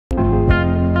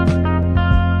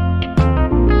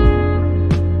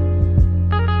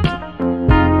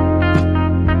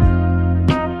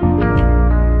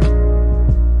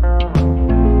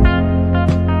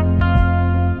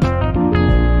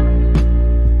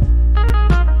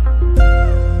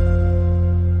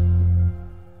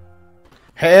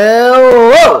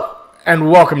and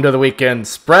welcome to the Weekend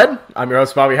Spread. I'm your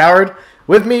host, Bobby Howard.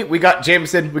 With me, we got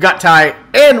Jameson, we got Ty,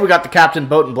 and we got the captain,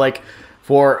 Boatin Blake,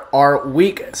 for our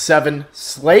Week 7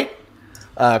 slate.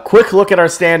 Quick look at our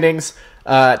standings.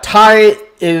 Ty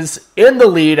is in the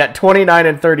lead at 29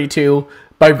 and 32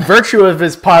 by virtue of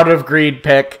his Pot of Greed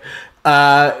pick,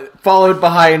 followed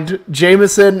behind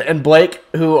Jameson and Blake,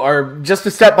 who are just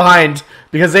a step behind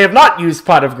because they have not used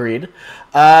Pot of Greed.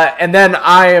 And then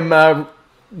I am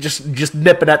just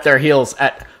nipping at their heels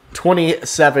at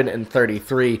 27 and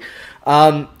 33.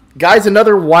 Guys,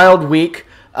 another wild week.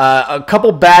 A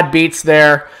couple bad beats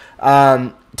there.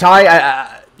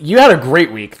 Ty, you had a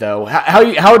great week, though.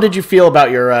 How did you feel about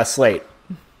your slate?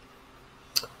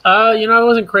 I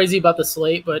wasn't crazy about the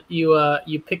slate, but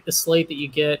you pick the slate that you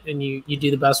get, and you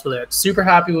do the best with it. Super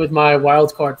happy with my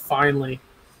wild card finally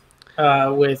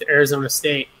with Arizona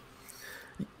State.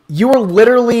 You were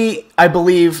literally, I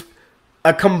believe,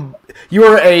 you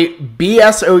were a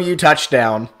BSOU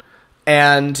touchdown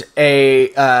and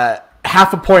a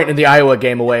half a point in the Iowa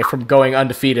game away from going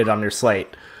undefeated on your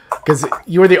slate. Because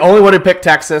you were the only one who picked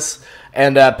Texas,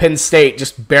 and Penn State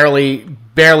just barely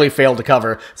failed to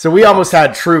cover. So we almost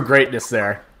had true greatness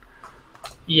there.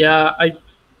 Yeah,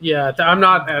 I'm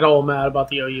not at all mad about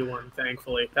the OU one,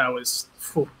 thankfully. It was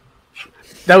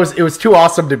too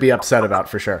awesome to be upset about,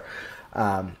 for sure.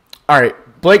 All right,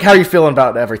 Blake, how are you feeling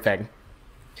about everything?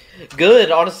 Good,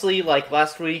 honestly. Like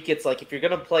last week, it's like if you're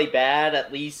gonna play bad,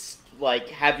 at least like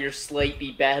have your slate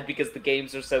be bad because the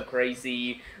games are so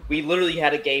crazy. We literally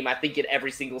had a game, I think, in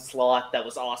every single slot that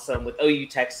was awesome with OU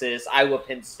Texas, Iowa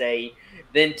Penn State,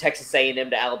 then Texas A&M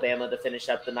to Alabama to finish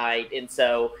up the night. And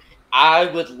so I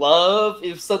would love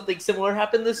if something similar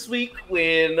happened this week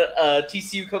when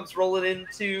TCU comes rolling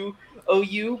into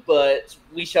OU, but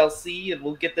we shall see, and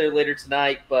we'll get there later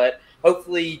tonight. But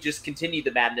hopefully just continue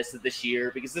the madness of this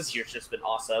year, because this year's just been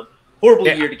awesome. Horrible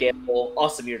year to gamble,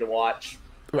 awesome year to watch.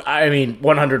 I mean,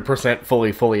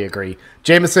 100% fully agree.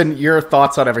 Jameson, your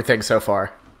thoughts on everything so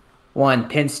far? One,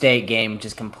 Penn State game,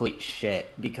 just complete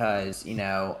shit because,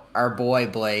 our boy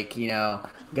Blake,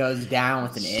 goes down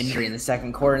with an injury in the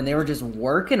second quarter, and they were just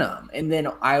working him. And then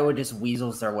Iowa just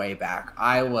weasels their way back.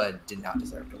 Iowa did not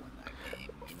deserve to win that game.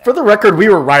 For the record, we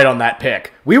were right on that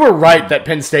pick. We were right that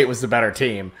Penn State was the better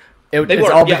team.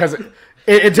 Because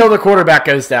until the quarterback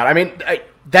goes down. I mean,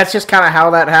 that's just kind of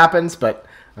how that happens, but...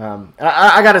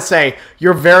 I gotta say,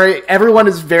 everyone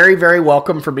is very, very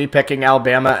welcome for me picking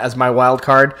Alabama as my wild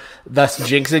card, thus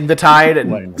jinxing the Tide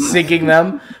and sinking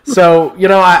them. So,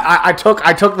 I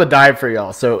took the dive for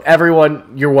y'all. So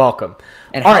everyone, you're welcome.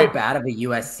 And how bad of a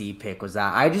USC pick was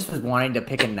that? I just was wanting to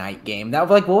pick a night game. That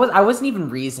was I wasn't even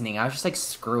reasoning. I was just like,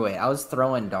 screw it. I was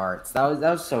throwing darts. That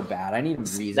was so bad. I need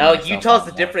to reason. No, Utah's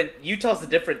a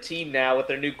different team now with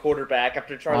their new quarterback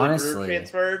after Charlie Brewer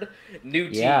transferred. New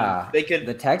team. Yeah. They could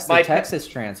the Texas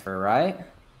transfer, right?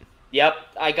 Yep.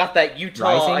 I got that Utah.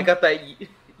 Rising? I got that.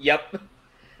 Yep.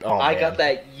 Oh, I got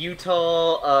that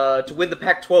Utah to win the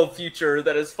Pac-12 future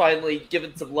that has finally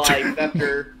given some life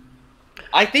after.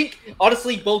 I think,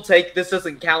 honestly, bold take, this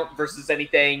doesn't count versus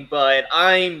anything, but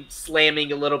I'm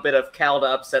slamming a little bit of Cal to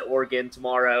upset Oregon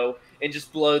tomorrow and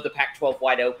just blow the Pac-12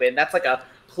 wide open. That's like a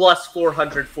plus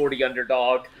 440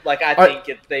 underdog. Like, I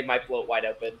think they might blow it wide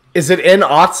open. Is it in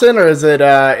Autzen or is it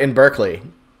in Berkeley?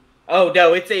 Oh,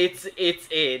 no, it's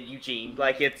in Eugene.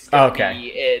 Like, it's gonna be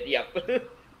in,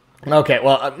 yep. Okay,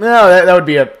 well, no,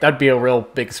 that'd be a real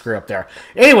big screw up there.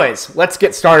 Anyways, let's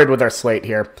get started with our slate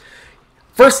here.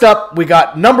 First up, we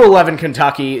got number 11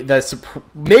 Kentucky,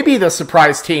 maybe the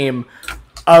surprise team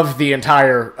of the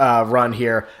entire run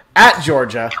here, at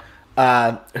Georgia,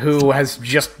 who has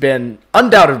just been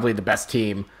undoubtedly the best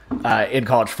team in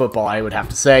college football, I would have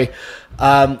to say.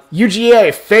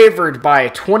 UGA favored by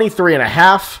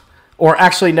 23.5, or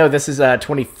actually, no, this is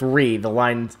 23. The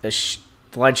line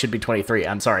should be 23.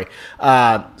 I'm sorry.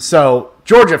 So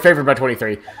Georgia favored by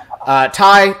 23.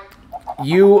 Ty,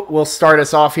 you will start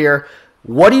us off here.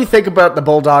 What do you think about the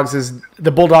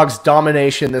Bulldogs'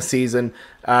 domination this season?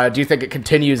 Do you think it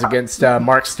continues against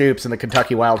Mark Stoops and the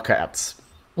Kentucky Wildcats?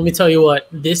 Let me tell you what,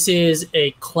 this is a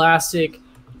classic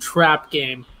trap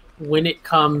game when it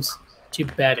comes to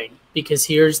betting. Because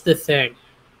here's the thing.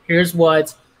 Here's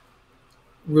what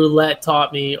roulette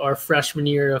taught me our freshman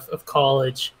year of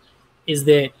college, is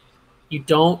that you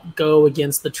don't go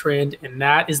against the trend, and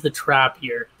that is the trap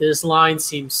here. This line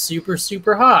seems super,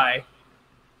 super high,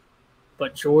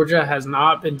 but Georgia has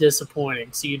not been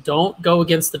disappointing. So you don't go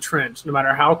against the trend, no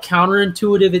matter how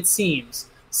counterintuitive it seems.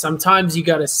 Sometimes you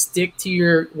got to stick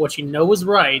to what you know is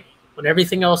right when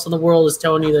everything else in the world is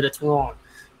telling you that it's wrong.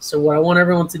 So what I want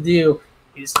everyone to do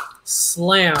is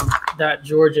slam that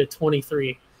Georgia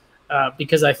 23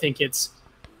 because I think it's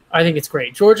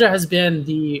great. Georgia has been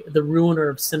the ruiner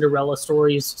of Cinderella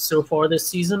stories so far this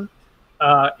season,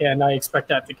 and I expect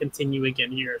that to continue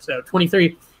again here. So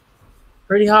 23,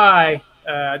 pretty high.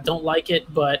 Don't like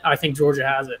it, but I think Georgia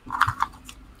has it.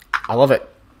 I love it.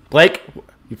 Blake,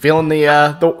 you feeling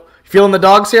the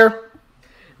dogs here?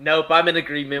 Nope, I'm in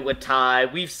agreement with Ty.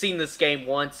 We've seen this game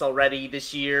once already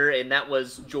this year, and that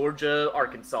was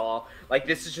Georgia-Arkansas. Like,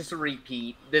 this is just a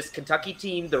repeat. This Kentucky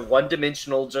team, they're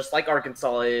one-dimensional, just like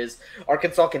Arkansas is.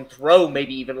 Arkansas can throw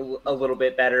maybe even a little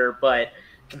bit better, but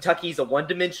Kentucky's a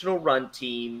one-dimensional run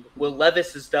team. Will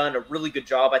Levis has done a really good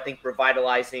job, I think,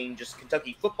 revitalizing just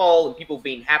Kentucky football and people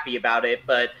being happy about it,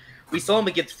 but we saw him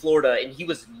against Florida, and he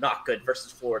was not good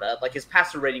versus Florida. Like, his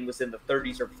passer rating was in the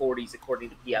 30s or 40s,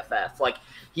 according to PFF. Like,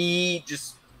 he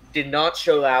just did not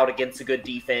show out against a good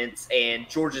defense, and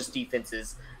Georgia's defense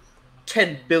is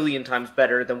 10 billion times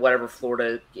better than whatever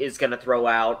Florida is going to throw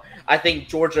out. I think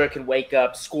Georgia can wake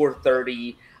up, score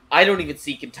 30. I don't even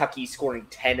see Kentucky scoring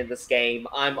 10 in this game.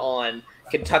 I'm on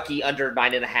Kentucky under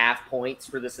 9.5 points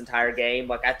for this entire game.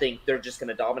 Like, I think they're just going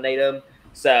to dominate them.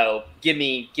 So give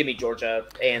me Georgia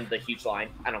and the huge line.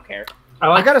 I don't care. I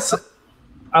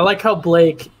like how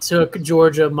Blake took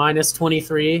Georgia minus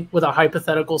 23 with a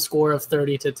hypothetical score of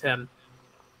 30-10.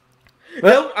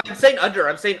 No, I'm saying under.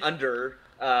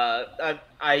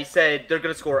 I said they're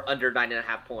going to score under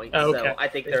 9.5 points. Oh, okay. So I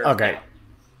think they're Okay.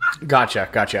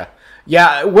 Gotcha.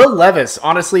 Yeah, Will Levis,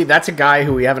 honestly, that's a guy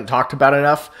who we haven't talked about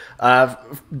enough,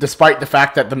 despite the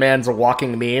fact that the man's a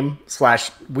walking meme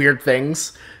 / weird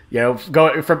things. You know,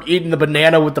 going from eating the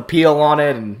banana with the peel on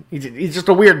it, and he's just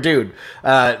a weird dude.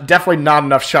 Definitely not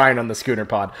enough shine on the Schooner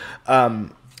Pod.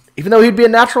 Even though he'd be a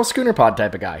natural Schooner Pod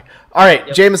type of guy. All right,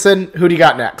 yep. Jameson, who do you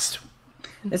got next?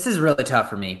 This is really tough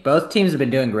for me. Both teams have been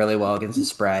doing really well against the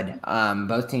spread.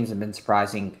 Both teams have been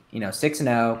surprising,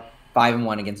 6-0,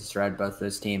 5-1 against the spread, both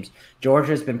those teams.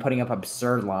 Georgia's been putting up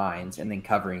absurd lines and then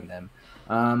covering them.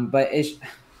 But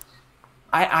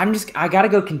I got to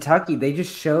go Kentucky. They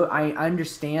just show. I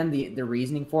understand the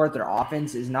reasoning for it. Their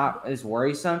offense is not as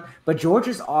worrisome, but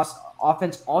Georgia's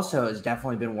offense also has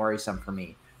definitely been worrisome for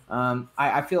me.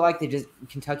 I feel like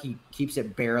Kentucky keeps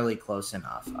it barely close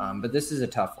enough. But this is a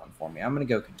tough one for me. I'm going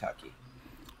to go Kentucky.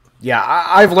 Yeah,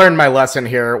 I've learned my lesson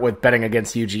here with betting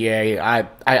against UGA.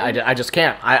 I just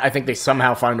can't. I think they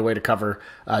somehow find a way to cover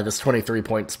this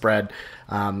 23-point spread.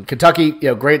 Kentucky,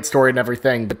 great story and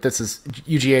everything, but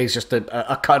UGA is just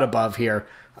a cut above here.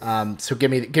 So give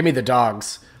me the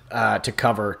dogs to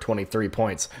cover 23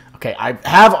 points. Okay, I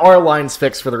have our lines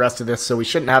fixed for the rest of this, so we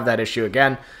shouldn't have that issue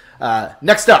again.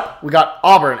 Next up, we got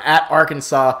Auburn at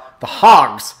Arkansas. The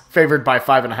Hogs favored by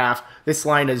 5.5. This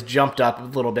line has jumped up a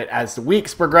little bit as the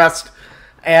weeks progressed.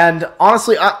 And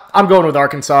honestly, I'm going with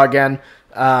Arkansas again.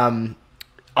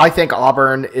 I think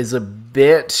Auburn is a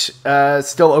bit still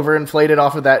overinflated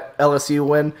off of that LSU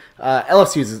win.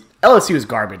 LSU is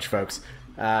garbage, folks.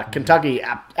 Kentucky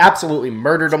absolutely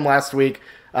murdered them last week.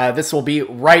 This will be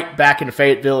right back in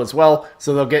Fayetteville as well,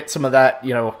 so they'll get some of that,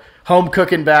 home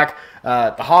cooking back.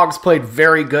 The Hogs played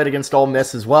very good against Ole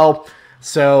Miss as well.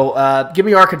 So give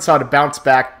me Arkansas to bounce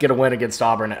back, get a win against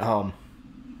Auburn at home.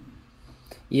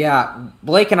 Yeah,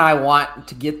 Blake and I want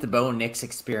to get the Bo Nix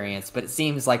experience, but it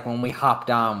seems like when we hopped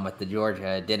on with the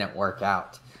Georgia, it didn't work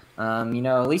out.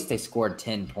 At least they scored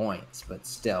 10 points, but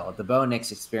still, the Bo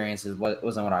Nix experience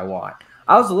wasn't what I want.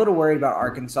 I was a little worried about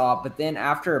Arkansas, but then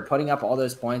after putting up all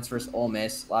those points versus Ole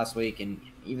Miss last week, and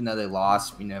even though they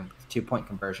lost, 2-point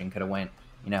conversion could have went,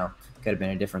 could have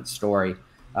been a different story.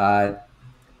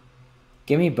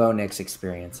 Give me Bo Nix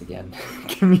experience again.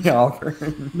 Give me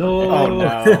Auburn. No. Oh,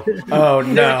 no. Oh,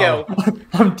 no. There we go.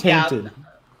 I'm tempted.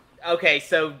 Yeah. Okay,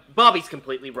 so Bobby's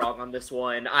completely wrong on this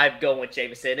one. I'm going with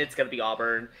Jameson. It's going to be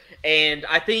Auburn. And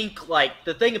I think,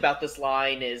 the thing about this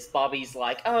line is Bobby's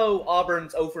like, oh,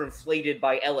 Auburn's overinflated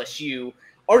by LSU.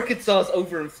 Arkansas's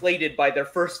overinflated by their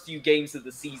first few games of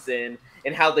the season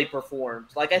and how they performed.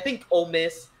 I think Ole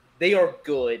Miss, they are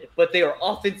good, but they are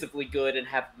offensively good and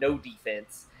have no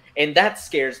defense. And that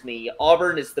scares me.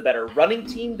 Auburn is the better running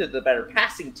team. They're the better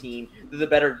passing team. They're the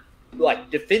better,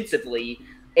 defensively.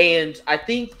 And I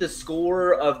think the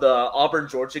score of the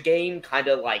Auburn-Georgia game kind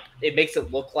of, it makes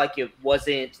it look like it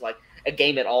wasn't, a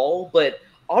game at all. But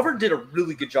Auburn did a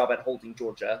really good job at holding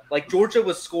Georgia. Georgia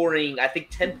was scoring, I think,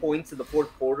 10 points in the fourth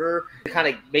quarter to kind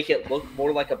of make it look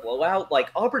more like a blowout.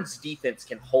 Auburn's defense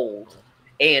can hold.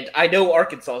 And I know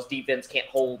Arkansas's defense can't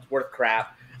hold worth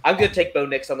crap. I'm going to take Bo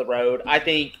Nix on the road. I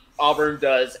think Auburn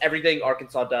does everything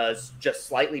Arkansas does, just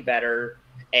slightly better.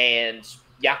 And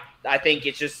Yeah, I think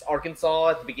it's just Arkansas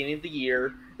at the beginning of the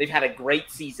year. They've had a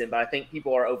great season, but I think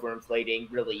people are overinflating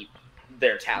really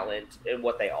their talent and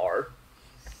what they are.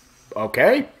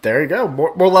 Okay, there you go.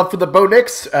 More love for the Bo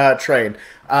Nix train.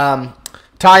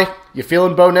 Ty, you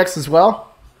feeling Bo Nix as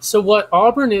well? So what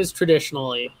Auburn is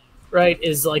traditionally, right,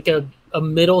 is like a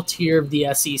middle tier of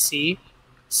the SEC.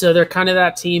 So they're kind of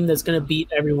that team that's going to beat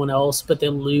everyone else, but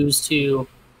then lose to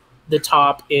the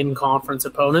top in-conference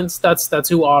opponents. That's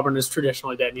who Auburn has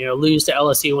traditionally been. You know, lose to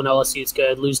LSU when LSU is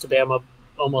good, lose to Bama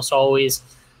almost always.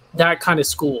 That kind of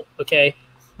school, okay?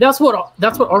 That's what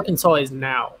Arkansas is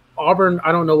now. Auburn,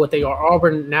 I don't know what they are.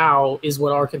 Auburn now is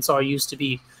what Arkansas used to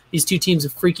be. These two teams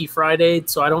have Freaky Friday,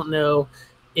 so I don't know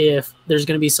if there's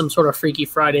going to be some sort of Freaky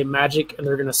Friday magic and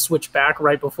they're going to switch back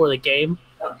right before the game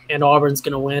and Auburn's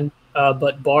going to win.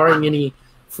 But barring any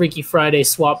Freaky Friday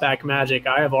swap back magic,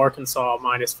 I have Arkansas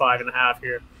 -5.5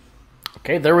 here.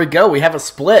 Okay, there we go. We have a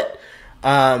split.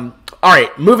 All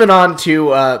right, moving on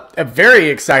to a very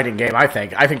exciting game, I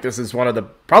think. I think this is one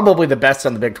of probably the best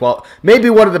on the Big 12, maybe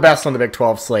one of the best on the Big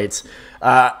 12 slates.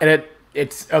 And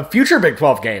it's a future Big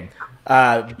 12 game.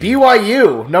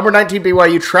 BYU, number 19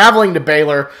 BYU, traveling to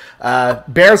Baylor.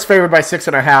 Bears favored by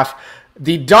 6.5.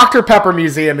 The Dr. Pepper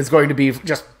Museum is going to be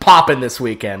just popping this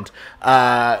weekend.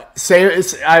 It's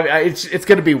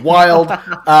going to be wild.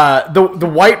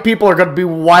 The white people are going to be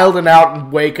wilding out in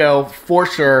Waco for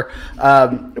sure.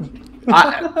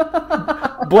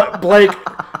 Blake,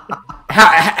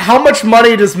 how much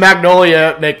money does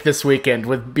Magnolia make this weekend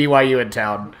with BYU in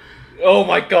town? Oh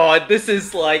my God, this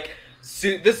is like.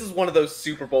 This is one of those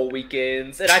Super Bowl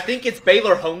weekends, and I think it's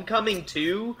Baylor homecoming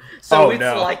too. So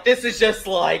this is just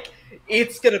like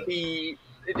it's gonna be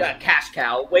a cash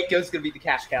cow. Waco's gonna be the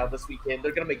cash cow this weekend.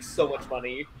 They're gonna make so much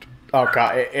money. Oh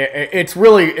God, it's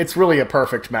really a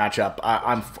perfect matchup.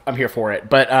 I'm here for it.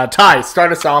 But Ty,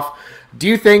 start us off. Do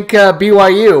you think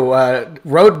BYU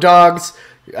road dogs?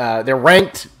 They're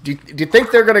ranked. Do you think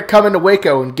they're gonna come into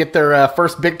Waco and get their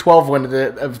first Big 12 win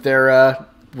of their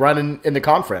run in the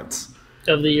conference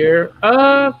of the year?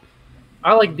 I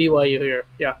like BYU here.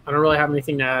 Yeah, I don't really have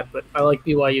anything to add, but I like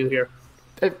BYU here.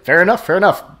 Fair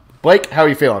enough. Blake, how are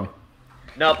you feeling?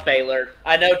 No, Baylor.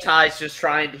 I know Ty's just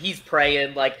he's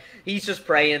praying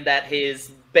that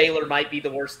his Baylor might be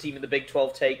the worst team in the Big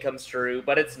 12 take comes true,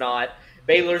 but it's not.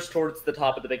 Baylor's towards the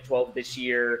top of the Big 12 this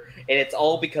year, and it's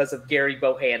all because of Gary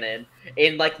Bohannon.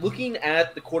 And, looking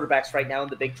at the quarterbacks right now in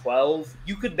the Big 12,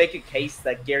 you could make a case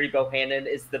that Gary Bohannon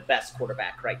is the best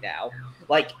quarterback right now.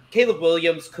 Caleb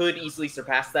Williams could easily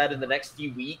surpass that in the next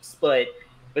few weeks, but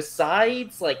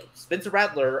besides, Spencer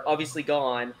Rattler, obviously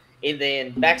gone, and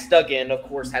then Max Duggan, of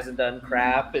course, hasn't done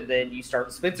crap, and then you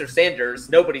start Spencer Sanders.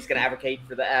 Nobody's going to advocate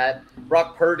for that.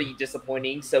 Brock Purdy,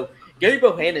 disappointing. So Gary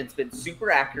Bohannon's been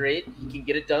super accurate. He can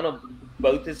get it done on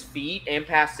both his feet and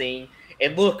passing.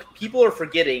 And look, people are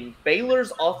forgetting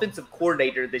Baylor's offensive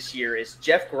coordinator this year is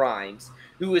Jeff Grimes,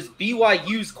 who was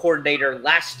BYU's coordinator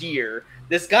last year.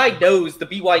 This guy knows the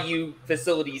BYU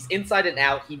facilities inside and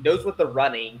out. He knows what they're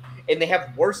running, and they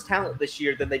have worse talent this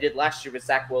year than they did last year with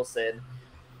Zach Wilson.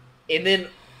 And then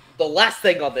the last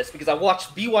thing on this, because I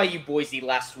watched BYU Boise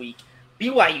last week,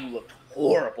 BYU looked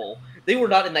horrible. They were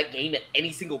not in that game at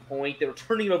any single point. They were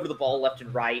turning over the ball left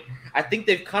and right. I think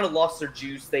they've kind of lost their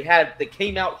juice. They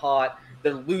came out hot.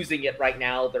 They're losing it right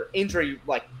now. Their injury,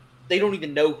 they don't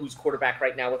even know who's quarterback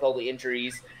right now with all the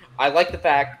injuries. I like the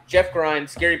fact Jeff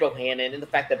Grimes, Gary Bohannon, and the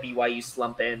fact that BYU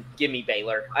slumping. Give me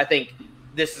Baylor. I think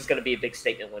this is going to be a big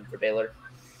statement win for Baylor.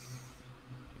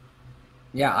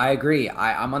 Yeah, I agree.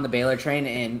 I'm on the Baylor train,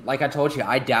 and like I told you,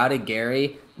 I doubted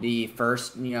Gary the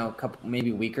first, couple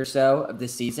maybe week or so of the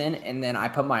season, and then I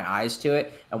put my eyes to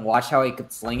it and watched how he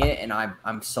could sling it, and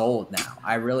I'm sold now.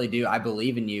 I really do. I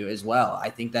believe in you as well. I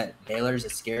think that Baylor's a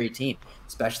scary team,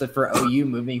 especially for OU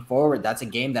moving forward. That's a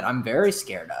game that I'm very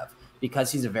scared of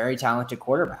because he's a very talented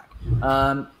quarterback.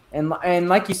 And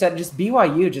like you said, just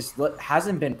BYU just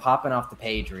hasn't been popping off the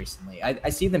page recently. I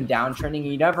see them downtrending.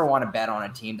 You never want to bet on a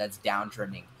team that's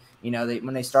downtrending.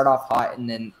 When they start off hot and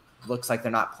then looks like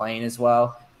they're not playing as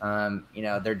well,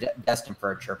 they're destined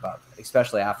for a trip up,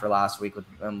 especially after last week with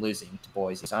them losing to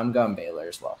Boise. So I'm going Baylor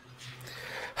as well.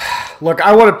 Look,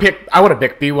 I want to pick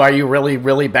BYU really,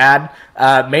 really bad,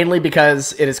 mainly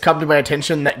because it has come to my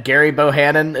attention that Gary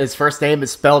Bohannon, his first name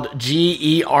is spelled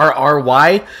Gerry,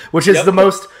 which is the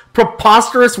most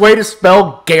preposterous way to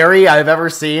spell Gary I've ever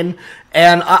seen,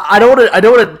 and I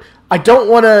don't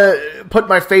want to put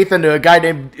my faith into a guy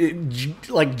named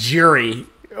Jury,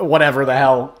 whatever the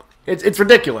hell. It's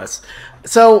ridiculous.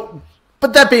 So,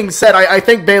 but that being said, I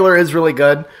think Baylor is really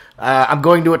good. I'm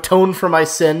going to atone for my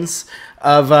sins.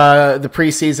 of the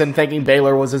preseason, thinking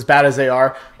Baylor was as bad as they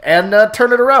are, and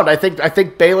turn it around. I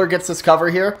think Baylor gets this cover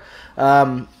here.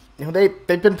 They've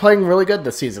been playing really good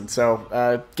this season,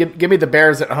 so give me the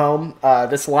Bears at home.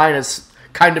 This line is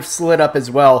kind of slid up as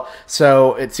well,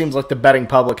 so it seems like the betting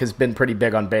public has been pretty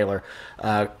big on Baylor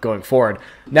going forward.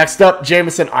 Next up,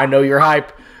 Jameson, I know you're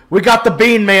hype. We got the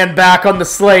Bean Man back on the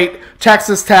slate.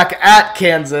 Texas Tech at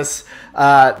Kansas.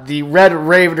 The Red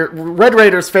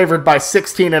Raiders favored by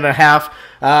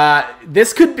 16.5.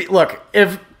 This could be, look,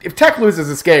 if Tech loses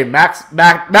this game,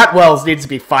 Matt Wells needs to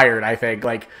be fired, I think.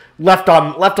 Like, left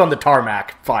on the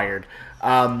tarmac, fired.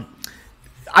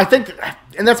 I think,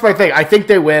 and that's my thing, I think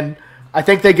they win. I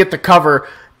think they get the cover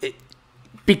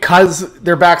because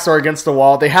their backs are against the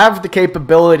wall. They have the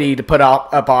capability to put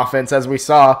up offense, as we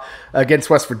saw against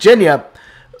West Virginia.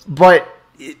 But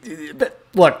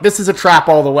look, this is a trap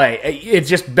all the way. It's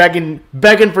just begging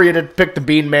for you to pick the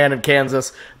Bean Man in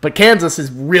Kansas. But Kansas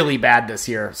is really bad this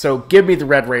year, so give me the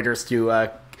Red Raiders to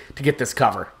get this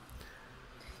cover.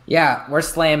 Yeah, we're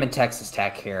slamming Texas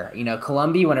Tech here.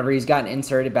 Columbia, whenever he's gotten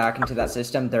inserted back into that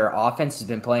system, their offense has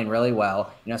been playing really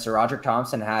well. So Roderick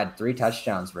Thompson had 3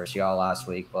 touchdowns versus y'all last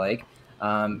week, Blake.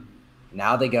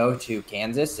 Now they go to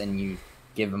Kansas, and you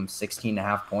give them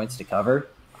 16.5 points to cover.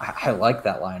 I like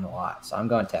that line a lot, so I'm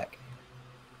going Tech.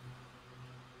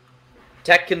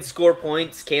 Tech can score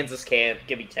points. Kansas can't.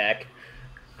 Give me Tech.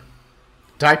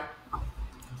 Ty?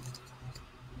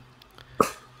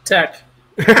 Tech.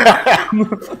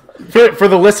 For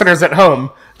the listeners at home,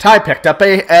 Ty picked up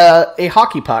a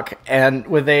hockey puck and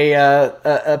with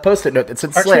a Post-it note that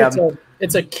said "Slam." Actually,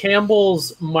 it's a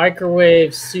Campbell's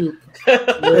microwave soup.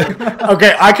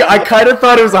 Okay, I kind of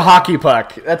thought it was a hockey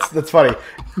puck. That's funny.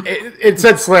 It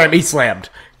said "Slam." He slammed.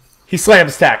 He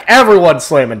slams Tech. Everyone's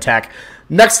slamming Tech.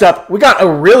 Next up, we got a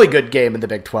really good game in the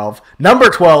Big 12. Number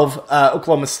 12,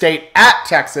 Oklahoma State at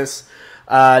Texas.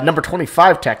 Number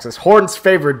 25, Texas. Horns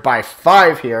favored by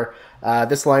 5 here.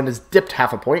 This line is dipped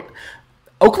half a point.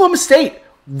 Oklahoma State,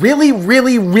 really,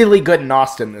 really, really good in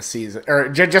Austin this season, or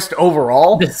just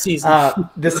overall. This season.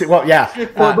 They're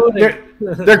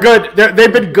good.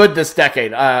 They've been good this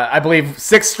decade. I believe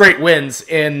 6 straight wins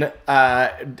in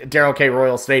Darrell K.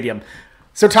 Royal Stadium.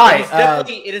 So, Ty.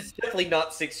 It is definitely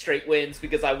not 6 straight wins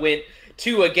because I went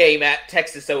to a game at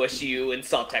Texas OSU and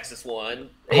saw Texas won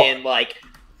in,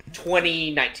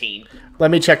 2019.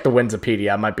 Let me check the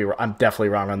Winsipedia. I'm definitely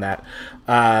wrong on that.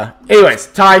 Anyways,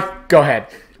 Ty, go ahead.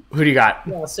 Who do you got?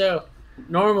 Yeah, so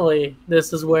normally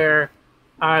this is where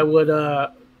I would,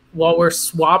 while we're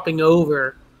swapping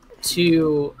over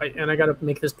to, and I got to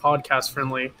make this podcast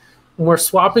friendly, when we're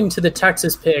swapping to the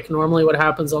Texas pick, normally what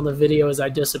happens on the video is I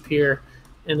disappear,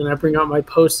 and then I bring out my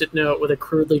Post-it note with a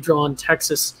crudely drawn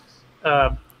Texas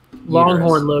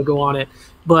Longhorn logo on it.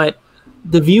 But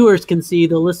the viewers can see,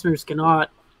 the listeners cannot.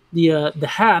 The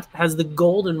hat has the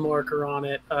golden marker on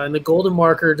it, and the golden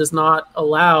marker does not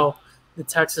allow the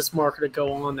Texas marker to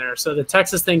go on there. So the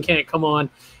Texas thing can't come on.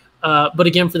 But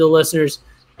again, for the listeners,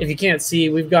 if you can't see,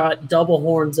 we've got double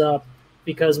horns up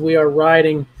because we are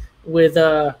riding with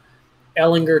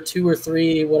Ellinger 2 or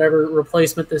 3, whatever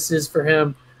replacement this is for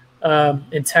him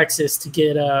in Texas to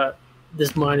get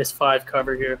this -5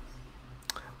 cover here.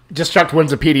 Just checked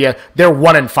Winsipedia. They're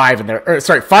 1-5 in their,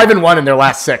 5-1 in their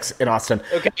last 6 in Austin.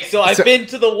 Okay, so I've been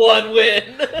to the 1 win.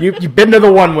 You've been to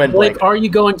the 1 win, Blake. Blake, are you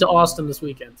going to Austin this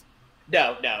weekend?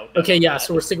 No. Okay, yeah,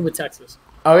 so we're sticking with Texas.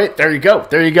 All right, there you go.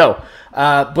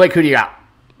 Blake, who do you got?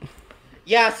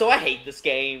 Yeah, so I hate this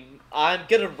game. I'm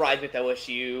going to ride with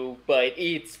OSU, but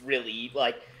it's really,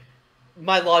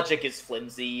 my logic is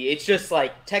flimsy. It's just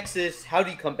Texas, how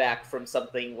do you come back from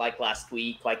something like last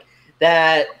week?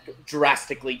 That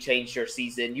drastically changed your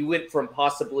season. You went from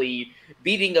possibly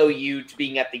beating OU to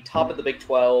being at the top of the Big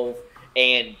 12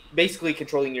 and basically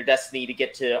controlling your destiny to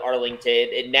get to Arlington.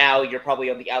 And now you're probably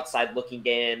on the outside looking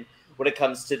in when it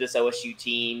comes to this OSU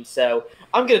team. So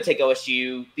I'm going to take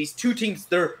OSU. These two teams,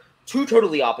 they're two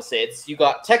totally opposites. You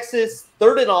got Texas,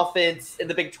 3rd in offense in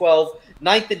the Big 12,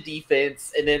 9th in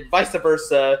defense, and then vice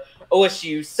versa,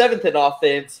 OSU, 7th in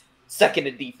offense, 2nd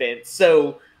in defense.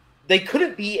 So they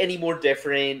couldn't be any more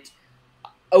different.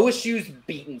 OSU's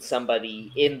beaten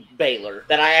somebody in Baylor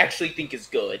that I actually think is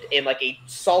good and a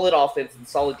solid offense and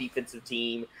solid defensive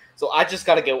team. So I just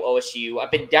got to go OSU.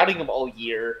 I've been doubting them all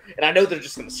year, and I know they're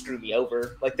just going to screw me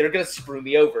over. They're going to screw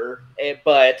me over.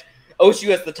 But OSU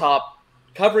has the top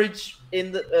coverage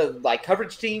in the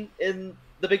coverage team in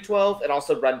the Big 12 and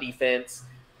also run defense.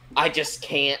 I just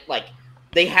can't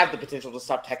they have the potential to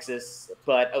stop Texas,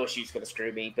 but OSU's going to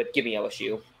screw me. But give me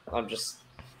OSU.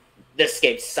 This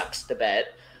game sucks to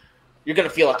bet. You're going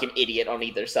to feel like an idiot on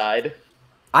either side.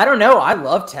 I don't know. I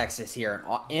love Texas here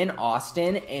in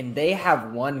Austin, and they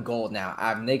have one goal now.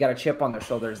 They got a chip on their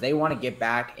shoulders. They want to get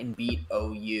back and beat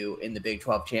OU in the Big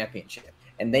 12 championship,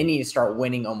 and they need to start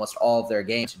winning almost all of their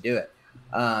games to do it.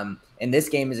 And this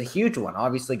game is a huge one.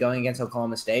 Obviously, going against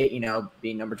Oklahoma State,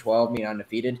 being number 12, being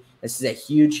undefeated, this is a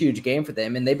huge, huge game for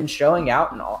them, and they've been showing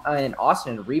out in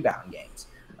Austin in rebound games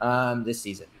this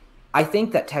season. I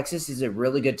think that Texas is a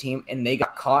really good team, and they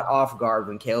got caught off guard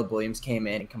when Caleb Williams came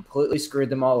in and completely screwed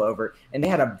them all over. And they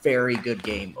had a very good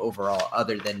game overall,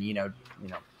 other than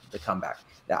the comeback.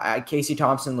 Casey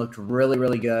Thompson looked really,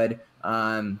 really good.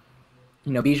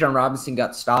 Bijan Robinson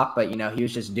got stopped, but he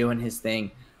was just doing his thing.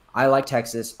 I like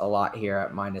Texas a lot here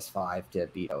at -5 to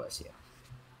beat OSU.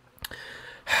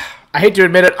 I hate to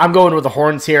admit it, I'm going with the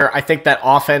Horns here. I think that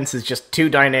offense is just too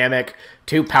dynamic,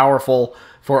 too powerful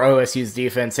for OSU's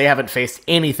defense. They haven't faced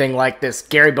anything like this.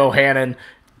 Gary Bohannon,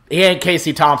 he ain't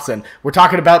Casey Thompson. We're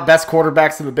talking about best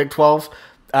quarterbacks in the Big 12.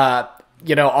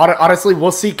 Honestly,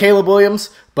 we'll see Caleb Williams,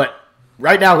 but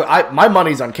right now, my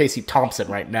money's on Casey Thompson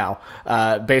right now,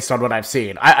 based on what I've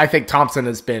seen. I think Thompson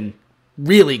has been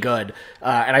really good,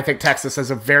 and I think Texas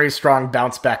has a very strong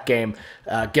bounce-back game,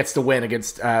 gets the win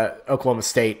against Oklahoma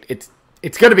State.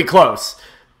 It's going to be close.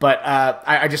 But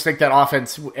I just think that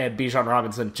offense and Bijan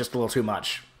Robinson just a little too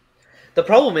much. The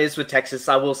problem is with Texas,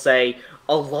 I will say,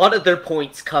 a lot of their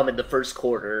points come in the first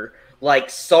quarter. Like,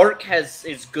 Sark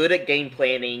is good at game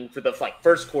planning for the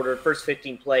first quarter, first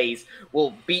 15 plays,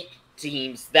 will beat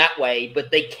teams that way,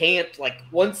 but they can't,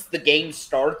 once the game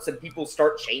starts and people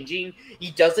start changing,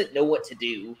 he doesn't know what to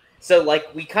do. So,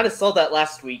 we kind of saw that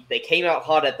last week. They came out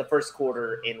hot at the first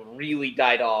quarter and really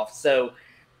died off. So,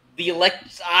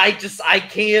 I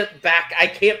can't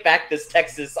back this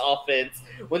Texas offense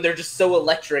when they're just so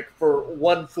electric for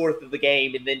 1/4 of the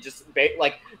game, and then just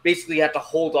basically have to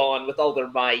hold on with all their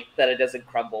might that it doesn't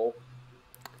crumble.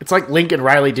 It's like Lincoln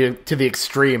Riley to the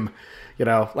extreme,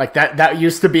 that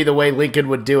used to be the way Lincoln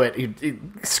would do it. He'd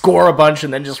score a bunch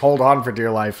and then just hold on for dear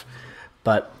life.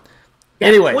 But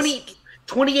anyways,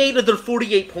 28 of their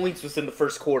 48 points was in the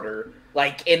first quarter,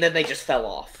 and then they just fell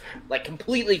off,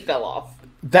 completely fell off.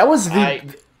 That was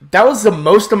the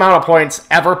most amount of points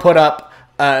ever put up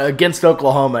against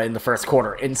Oklahoma in the first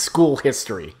quarter in school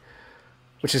history,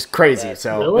 which is crazy.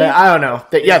 So really? I don't know.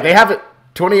 They have it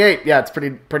 28. Yeah, it's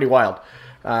pretty wild.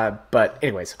 But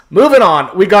anyways, moving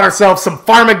on. We got ourselves some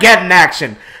Farmageddon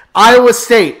action. Iowa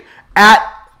State at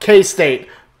K-State.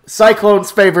 Cyclones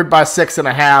favored by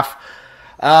 6.5.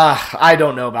 I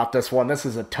don't know about this one. This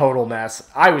is a total mess.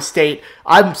 Iowa State,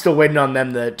 I'm still waiting on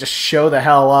them to just show the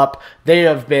hell up. They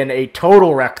have been a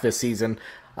total wreck this season.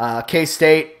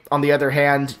 K-State, on the other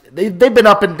hand, they've been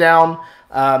up and down.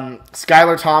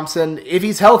 Skylar Thompson, if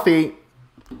he's healthy,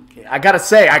 I gotta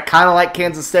say, I kind of like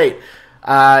Kansas State.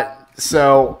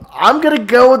 So I'm going to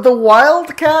go with the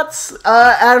Wildcats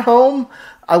at home.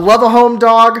 I love a home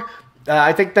dog.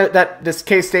 I think that this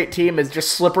K-State team is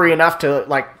just slippery enough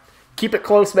to, keep it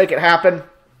close, make it happen.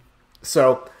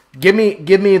 So give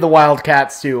me the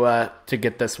Wildcats to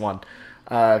get this one.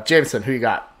 Jameson, who you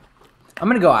got? I'm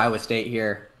gonna go Iowa State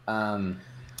here. I'm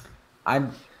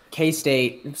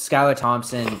K-State. Skylar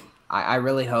Thompson. I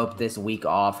really hope this week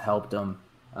off helped him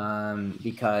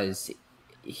because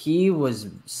he was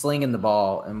slinging the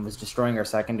ball and was destroying our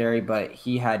secondary, but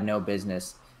he had no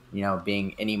business,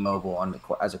 being any mobile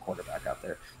as a quarterback out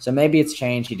there. So maybe it's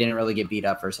changed. He didn't really get beat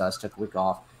up versus us. Took a week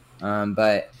off.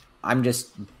 But I'm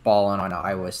just balling on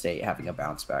Iowa State having a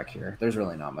bounce back here. There's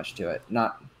really not much to it.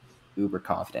 Not uber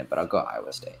confident, but I'll go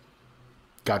Iowa State.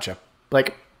 Gotcha.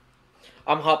 Blake?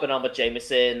 I'm hopping on with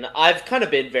Jameson. I've kind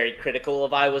of been very critical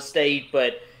of Iowa State,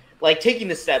 but taking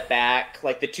a step back,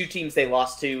 the two teams they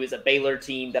lost to is a Baylor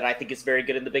team that I think is very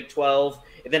good in the Big 12,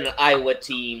 and then an Iowa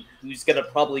team who's going to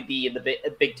probably be in the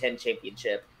Big 10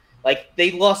 championship.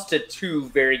 They lost to two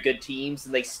very good teams,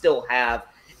 and they still have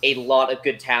a lot of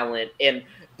good talent. And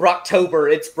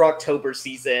it's Brocktober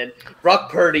season.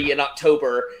 Brock Purdy in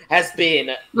October has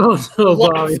been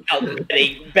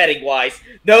betting wise.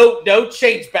 No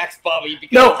change backs, Bobby.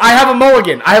 No, I have a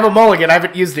mulligan. I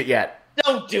haven't used it yet.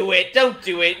 Don't do it.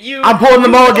 I'm pulling the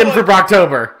mulligan for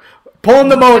Brocktober. Pulling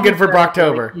the mulligan for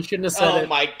Brocktober. You shouldn't have said it.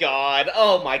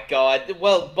 Oh my god.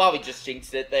 Well, Bobby just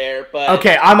jinxed it there, but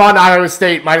okay, I'm on Iowa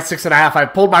State -6.5. I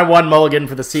pulled my one mulligan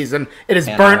for the season. It is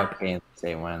burnt. I hope Kansas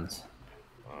State wins.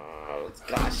 Oh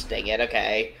gosh, dang it.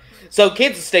 Okay, so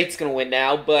Kansas State's gonna win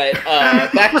now, but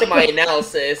back to my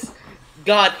analysis.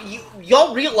 God,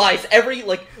 y'all realize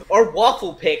our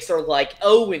waffle picks are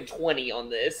 0-20 on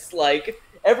this.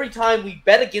 Every time we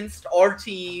bet against our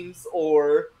teams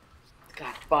or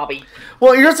God, Bobby.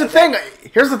 Well, here's the thing.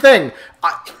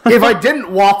 If I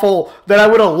didn't waffle, then I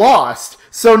would have lost.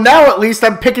 So now at least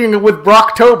I'm picking with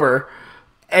Brocktober.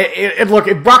 And look,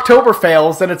 if Brocktober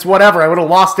fails, then it's whatever. I would have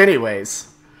lost anyways.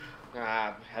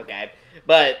 Okay.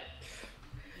 But,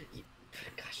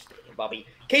 gosh, Bobby.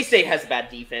 K-State has a bad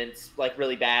defense, like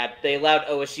really bad. They allowed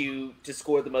OSU to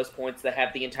score the most points they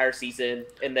have the entire season,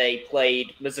 and they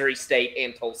played Missouri State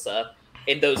and Tulsa,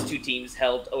 and those two teams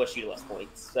held OSU to less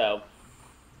points. So,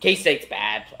 K-State's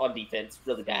bad on defense,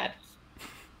 really bad.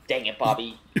 Dang it,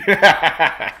 Bobby.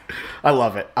 I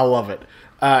love it.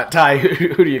 Ty,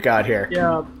 who do you got here?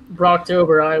 Yeah,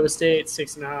 Brocktober, Iowa State,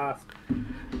 6.5.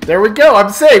 There we go. I'm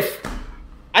safe.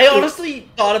 I honestly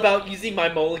thought about using my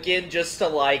mulligan just to,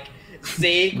 like,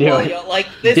 see, like,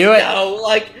 this,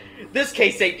 this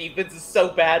K-State defense is so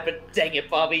bad, but dang it,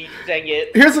 Bobby, dang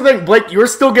it. Here's the thing, Blake, you were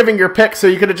still giving your pick, so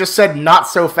you could have just said not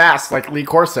so fast like Lee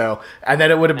Corso, and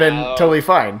then it would have been totally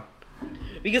fine.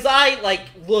 Because I, like,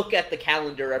 look at the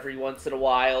calendar every once in a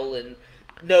while and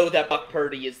know that Buck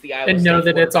Purdy is the Iowa State And know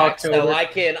that it's October. So I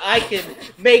can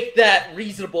make that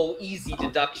reasonable, easy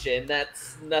deduction.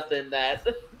 That's nothing that...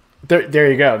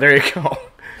 There you go.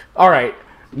 All right,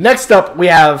 next up we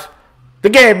have the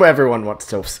game everyone wants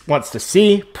to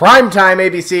see. Primetime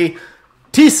ABC,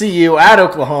 TCU at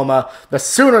Oklahoma. The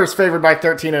Sooners favored by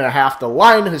 13.5. The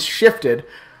line has shifted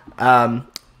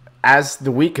as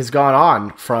the week has gone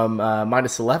on from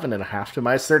minus 11.5 to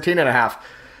minus 13.5.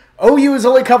 OU has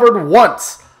only covered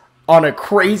once on a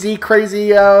crazy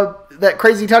touchdown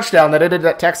that ended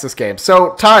that Texas game.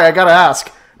 So, Ty, I gotta ask,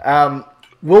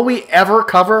 will we ever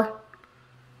cover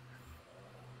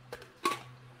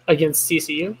Against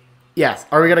TCU? Yes.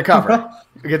 Are we going to cover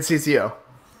against TCU?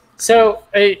 So,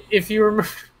 if you remember,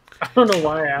 I don't know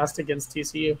why I asked against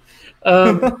TCU.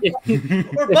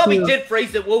 Bobby did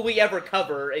phrase it, will we ever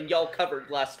cover, and y'all covered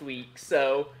last week,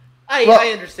 so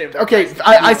I understand. Okay,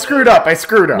 I screwed up.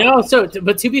 No,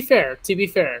 but to be fair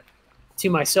to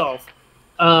myself,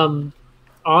 on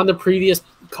the previous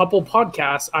couple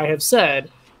podcasts, I have said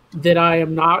that I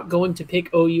am not going to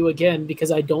pick OU again because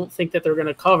I don't think that they're going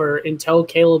to cover until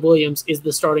Caleb Williams is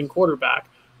the starting quarterback.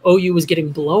 OU was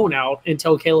getting blown out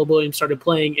until Caleb Williams started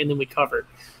playing, and then we covered.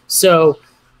 So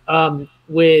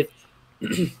with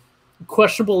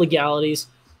questionable legalities,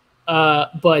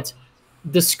 but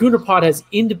the Schooner Pod has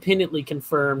independently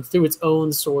confirmed through its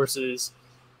own sources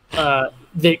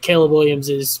that Caleb Williams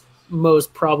is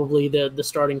most probably the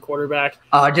starting quarterback.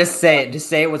 Just say it. Just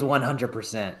say it was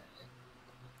 100%.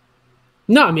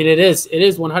 No, I mean it is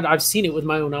 100. I've seen it with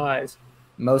my own eyes.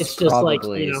 Most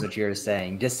probably is what you're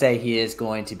saying. Just say he is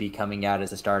going to be coming out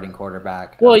as a starting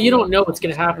quarterback. Well, you don't know what's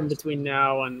going to happen between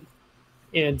now and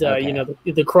okay. You know,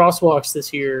 the crosswalks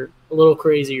this year a little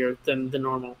crazier than the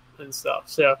normal and stuff.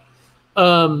 So,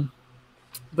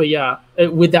 but yeah,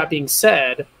 with that being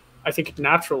said, I think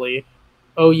naturally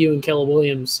OU and Caleb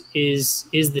Williams is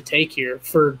the take here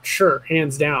for sure,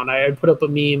 hands down. I put up a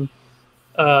meme.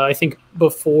 I think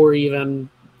before even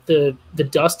the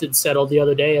dust had settled the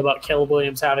other day about Caleb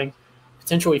Williams having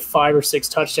potentially 5 or 6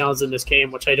 touchdowns in this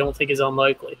game, which I don't think is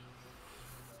unlikely.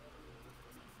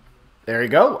 There you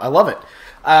go. I love it.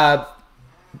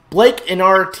 Blake, in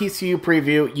our TCU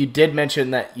preview, you did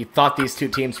mention that you thought these two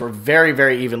teams were very,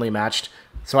 very evenly matched.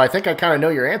 So I think I kind of know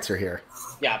your answer here.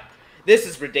 Yeah, this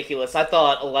is ridiculous. I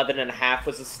thought 11.5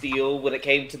 was a steal when it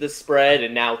came to the spread,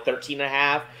 and now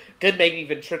 13.5. Could maybe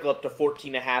even trickle up to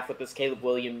 14.5 with this Caleb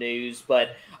Williams news,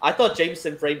 but I thought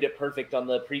Jameson framed it perfect on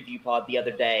the preview pod the other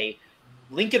day.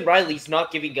 Lincoln Riley's not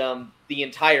giving them the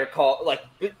entire call. Like,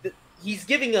 he's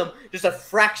giving them just a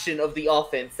fraction of the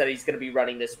offense that he's going to be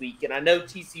running this week. And I know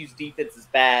TCU's defense is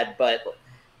bad, but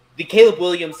the Caleb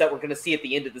Williams that we're going to see at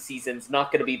the end of the season is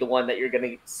not going to be the one that you're going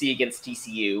to see against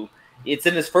TCU. It's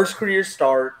in his first career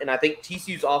start, and I think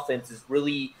TCU's offense is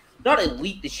really not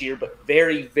elite this year, but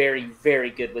very, very, very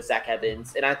good with Zach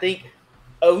Evans. And I think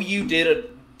OU did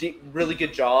a really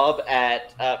good job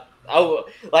at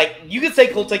you can say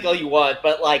Colt take all you want,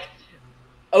 but like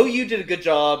OU did a good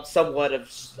job somewhat of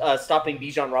stopping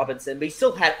Bijan Robinson, but he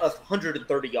still had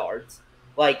 130 yards.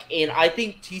 And I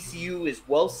think TCU is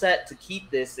well set to keep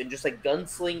this in just a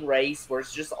gunsling race where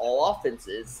it's just all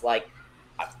offenses.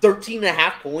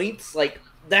 13.5 points,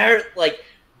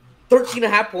 13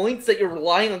 and a half points that you're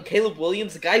relying on Caleb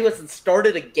Williams, a guy who hasn't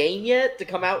started a game yet, to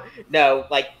come out. No,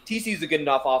 like TCU's a good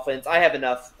enough offense. I have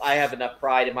enough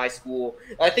pride in my school.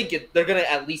 I think they're gonna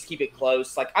at least keep it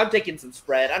close. Like I'm taking some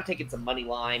spread, I'm taking some money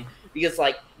line because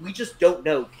like we just don't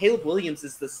know. Caleb Williams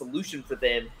is the solution for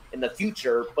them in the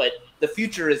future, but the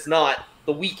future is not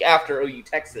the week after OU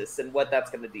Texas and what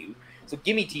that's gonna do. So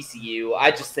give me TCU.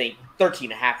 I just think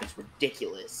 13 and a half is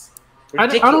ridiculous. I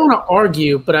don't want to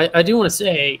argue, but I do want to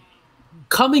say,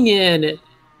 coming in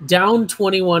down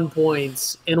 21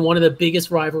 points in one of the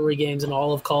biggest rivalry games in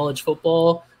all of college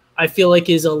football, I feel like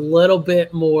is a little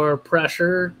bit more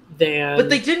pressure than. But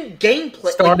they didn't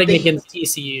gameplay starting against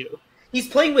TCU. He's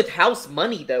playing with house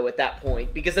money though at that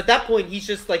point, because at that point he's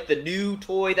just like the new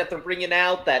toy that they're bringing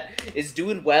out that is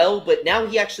doing well. But now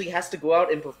he actually has to go out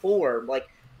and perform. Like,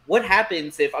 what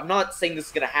happens if, I'm not saying this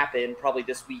is going to happen probably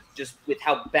this week just with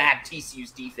how bad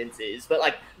TCU's defense is, but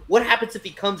like what happens if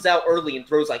he comes out early and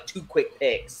throws like 2 quick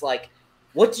picks? Like,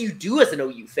 what do you do as an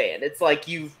OU fan? It's like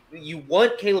you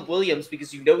want Caleb Williams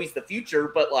because you know he's the future,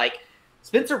 but like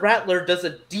Spencer Rattler does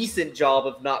a decent job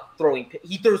of not throwing.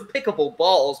 He throws pickable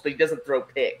balls, but he doesn't throw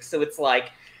picks. So it's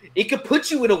like it could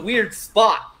put you in a weird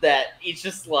spot that it's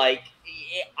just like,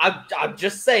 I'm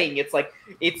just saying, it's like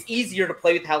it's easier to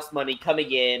play with house money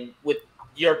coming in with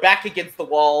your back against the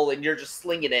wall and you're just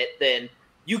slinging it than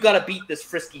you got to beat this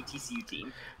frisky TCU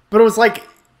team. But it was like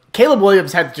Caleb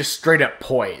Williams had just straight up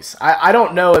poise. I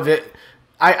don't know if it.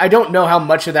 I don't know how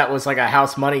much of that was like a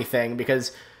house money thing,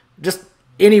 because just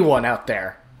anyone out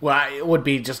there would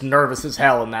be just nervous as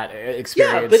hell in that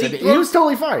experience. Yeah, but he was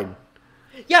totally fine.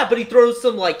 Yeah, but he throws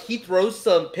some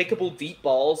pickable deep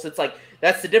balls. It's like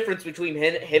that's the difference between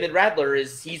him and Rattler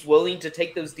is he's willing to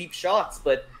take those deep shots,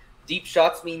 but deep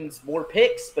shots means more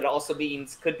picks, but also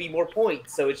means could be more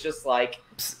points. So it's just like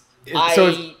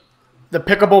the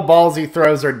pickable balls he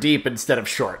throws are deep instead of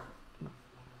short.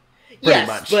 Yes,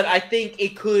 much. But I think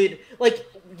it could, like,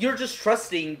 you're just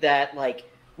trusting that, like,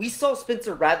 we saw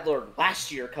Spencer Rattler last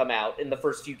year come out in the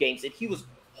first few games, and he was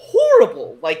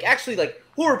horrible. Like, actually, like,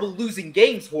 horrible, losing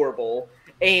games horrible.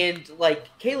 And, like,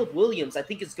 Caleb Williams, I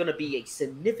think, is going to be a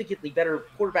significantly better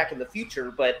quarterback in the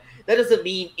future, but that doesn't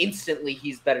mean instantly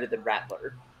he's better than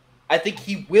Rattler. I think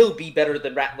he will be better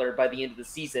than Rattler by the end of the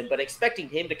season, but expecting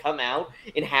him to come out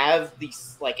and have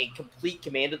these, like, a complete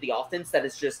command of the offense that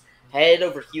is just head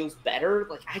over heels better,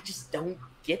 like, I just don't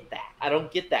get that. I don't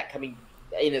get that coming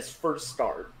in his first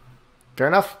start. Fair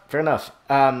enough.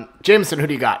 Jameson, who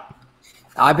do you got?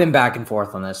 I've been back and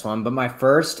forth on this one, but my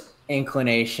first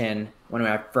inclination when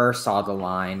I first saw the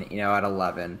line, at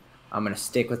 11, I'm going to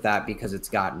stick with that because it's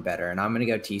gotten better, and I'm going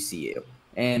to go TCU.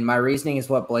 And my reasoning is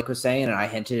what Blake was saying, and I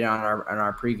hinted it on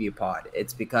our preview pod.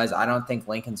 It's because I don't think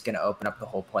Lincoln's going to open up the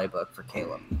whole playbook for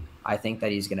Caleb. I think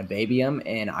that he's going to baby him,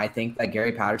 and I think that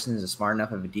Gary Patterson is a smart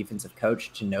enough of a defensive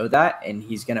coach to know that, and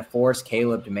he's going to force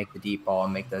Caleb to make the deep ball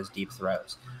and make those deep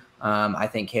throws. I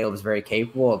think Caleb is very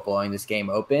capable of blowing this game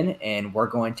open, and we're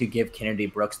going to give Kennedy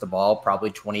Brooks the ball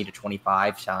probably 20 to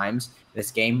 25 times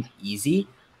this game easy.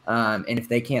 And if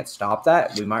they can't stop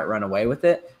that, we might run away with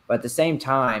it. But at the same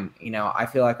time, I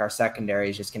feel like our secondary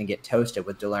is just going to get toasted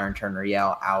with De'Aaron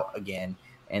Turner-Yell out again,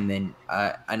 and then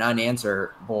an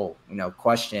unanswerable,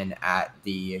 question at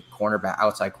the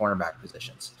outside cornerback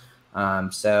positions.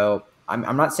 So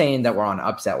I'm not saying that we're on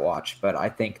upset watch, but I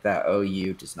think that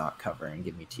OU does not cover and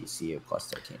give me TCU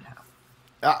plus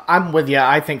 13.5. I'm with you.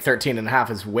 I think 13.5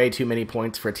 is way too many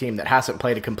points for a team that hasn't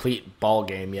played a complete ball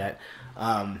game yet.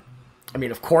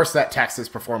 Of course that Texas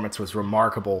performance was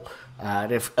remarkable.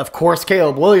 Of course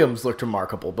Caleb Williams looked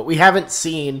remarkable, but we haven't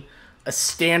seen a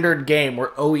standard game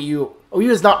where OU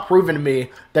has not proven to me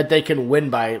that they can win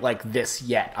by like this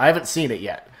yet. I haven't seen it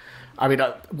yet.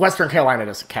 Western Carolina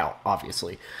doesn't count,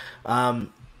 obviously.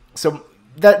 So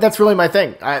that's really my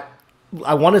thing. I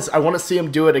want to see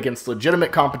them do it against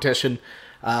legitimate competition.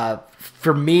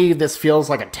 For me, this feels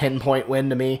like a 10-point win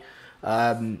to me.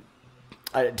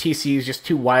 TCU is just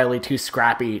too wily, too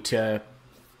scrappy to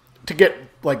get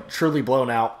like truly blown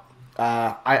out.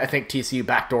 I think TCU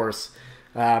backdoors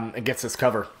and gets this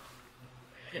cover.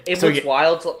 What's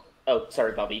wild? Oh,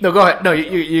 sorry, Bobby. No, go ahead. No,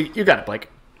 you got it, Blake.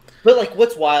 But like,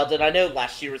 what's wild? And I know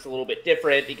last year was a little bit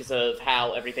different because of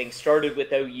how everything started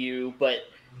with OU, but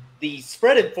the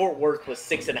spread in Fort Worth was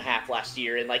 6.5 last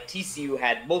year, and like TCU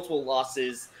had multiple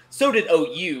losses. So did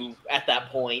OU at that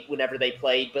point whenever they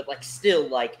played, but like still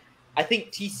like. I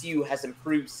think TCU has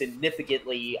improved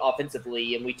significantly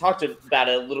offensively, and we talked about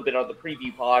it a little bit on the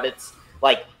preview pod. It's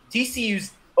like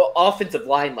TCU's offensive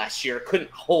line last year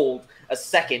couldn't hold a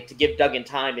second to give Duggan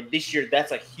time, and this year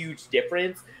that's a huge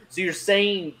difference. So you're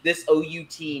saying this OU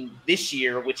team this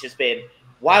year, which has been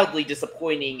wildly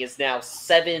disappointing, is now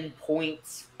 7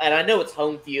 points, and I know it's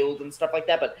home field and stuff like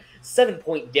that, but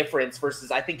 7-point difference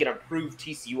versus I think an improved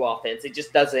TCU offense. It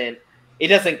just doesn't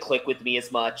click with me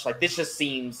as much. Like, this just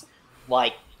seems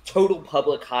like total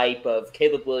public hype of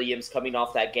Caleb Williams coming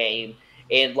off that game,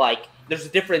 and like there's a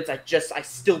difference. I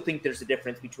still think there's a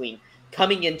difference between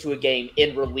coming into a game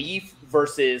in relief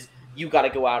versus you got to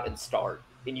go out and start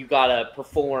and you got to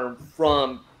perform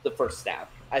from the first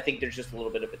snap. I think there's just a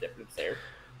little bit of a difference there.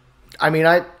 I mean,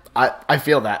 I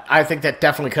feel that. I think that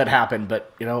definitely could happen,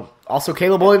 but also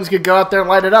Caleb Williams could go out there and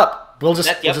light it up. We'll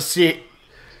just see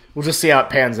how it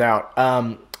pans out.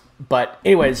 But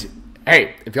anyways,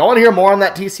 hey, if y'all want to hear more on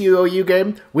that TCU OU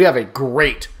game, we have a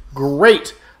great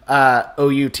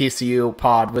OU TCU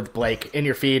pod with Blake in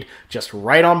your feed, just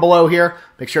right on below here.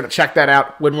 Make sure to check that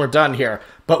out when we're done here.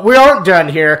 But we aren't done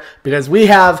here because we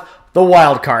have the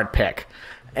wild card pick,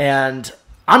 and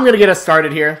I'm gonna get us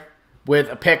started here with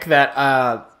a pick that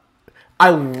I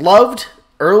loved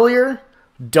earlier,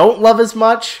 don't love as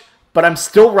much, but I'm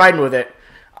still riding with it.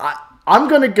 I'm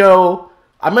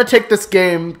gonna take this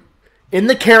game in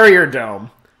the Carrier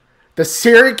Dome, the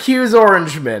Syracuse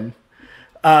Orangemen,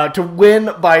 to win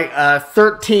by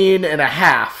 13 and a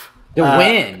half. To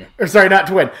win. Or sorry, not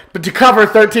to win, but to cover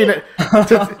 13.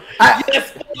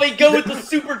 Yes, boy, go with the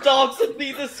Super Dogs with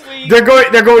me this week. They're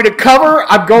going to cover.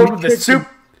 I'm going with the Super.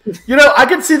 I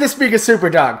can see this being a super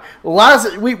dog.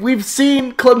 We've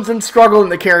seen Clemson struggle in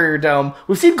the Carrier Dome.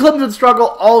 We've seen Clemson struggle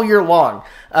all year long.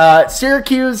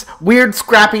 Syracuse, weird,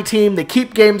 scrappy team. They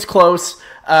keep games close.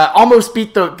 Almost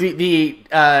beat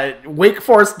the Wake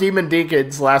Forest Demon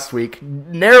Deacons last week.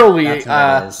 Narrowly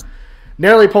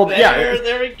pulled.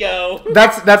 There we go.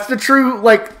 That's the true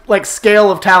like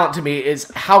scale of talent to me, is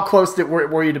how close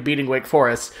were you to beating Wake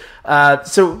Forest.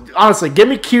 So honestly, give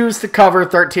me Q's to cover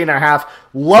 13.5.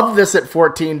 Love this at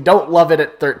 14. Don't love it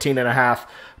at 13.5.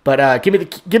 But give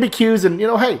me Q's, and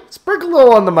hey, sprinkle a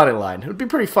little on the money line. It would be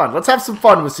pretty fun. Let's have some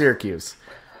fun with Syracuse.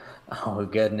 Oh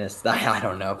goodness, I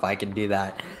don't know if I can do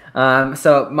that.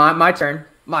 So my turn.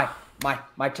 My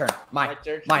turn. My turn.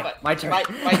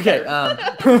 Okay.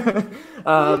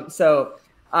 So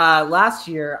last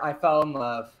year I fell in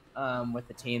love with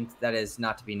a team that is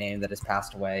not to be named, that has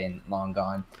passed away and long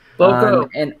gone.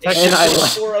 And I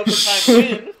 4 overtime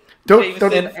win. Don't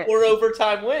 4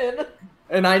 overtime win.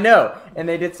 And I know, and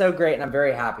they did so great, and I'm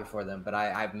very happy for them. But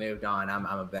I've moved on. I'm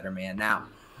a better man now.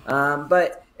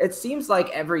 But it seems like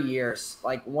every year,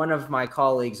 like one of my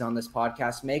colleagues on this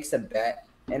podcast makes a bet,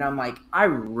 and I'm like, I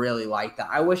really like that.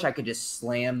 I wish I could just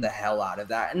slam the hell out of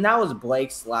that. And that was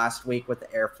Blake's last week with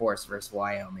the Air Force versus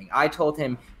Wyoming. I told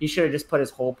him he should have just put his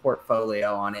whole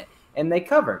portfolio on it, and they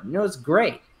covered. And it was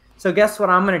great. So guess what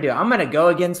I'm going to do? I'm going to go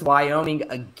against Wyoming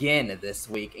again this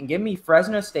week and give me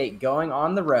Fresno State going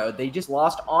on the road. They just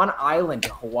lost on island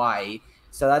to Hawaii.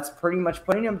 So that's pretty much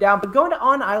putting them down. But going to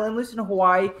on island, losing to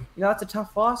Hawaii, that's a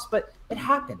tough loss, but it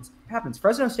happens. It happens.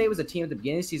 Fresno State was a team at the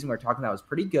beginning of the season we were talking about was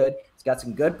pretty good. It's got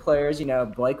some good players.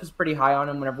 Blake was pretty high on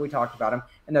him whenever we talked about him.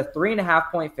 And they're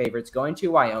 3.5-point favorites going to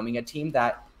Wyoming, a team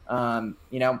that, I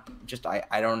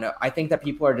don't know. I think that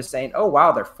people are just saying, oh,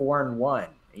 wow, they're 4-1.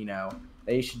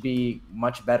 They should be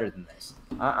much better than this.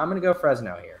 I'm going to go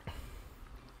Fresno here.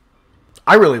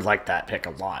 I really like that pick a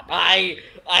lot. I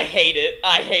hate it.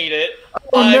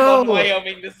 Oh, I'm no. on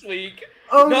Wyoming this week.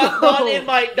 Oh, not in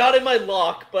my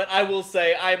lock, but I will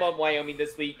say I'm on Wyoming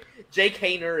this week. Jake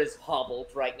Haener is hobbled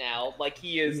right now. Like,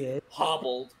 he is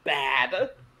hobbled bad.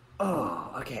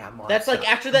 Oh, okay, I'm on. That's like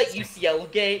after that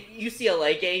UCLA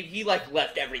game, he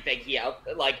left everything he had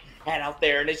out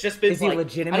there, and it's just been. Is he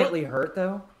legitimately hurt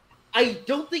though? I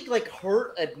don't think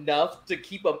hurt enough to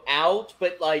keep him out,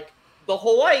 but the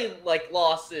Hawaii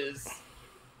loss is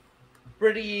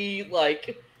pretty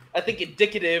I think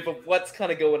indicative of what's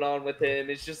kind of going on with him.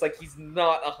 It's just he's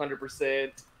not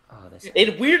 100%.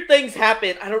 And weird things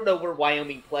happen. I don't know where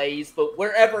Wyoming plays, but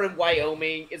wherever in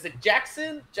Wyoming, is it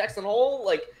Jackson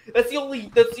Hole? That's the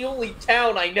only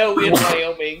town I know in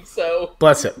Wyoming. So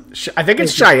bless it. I think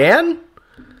it's Cheyenne.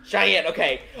 Cheyenne,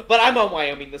 okay, but I'm on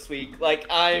Wyoming this week.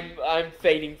 I'm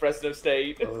fading Fresno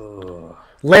State.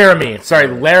 Laramie,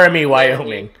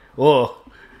 Wyoming. Oh,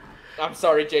 I'm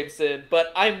sorry, Jameson,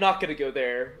 but I'm not gonna go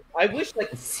there. I wish I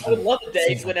would love the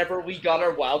days whenever we got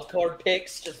our wild card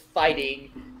picks just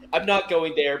fighting. I'm not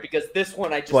going there because this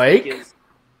one I just Blake? think is.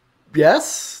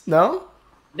 Yes? No?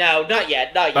 No, not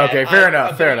yet. Okay, fair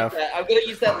enough. I'm gonna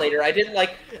use that later. I didn't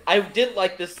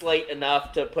like this slate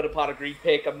enough to put upon a green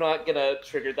pick. I'm not gonna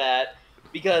trigger that.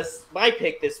 because my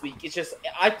pick this week is just,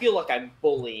 I feel like I'm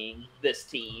bullying this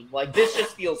team. Like, this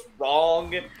just feels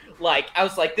wrong. Like, I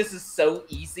was like, this is so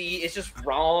easy. It's just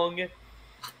wrong.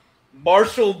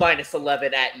 Marshall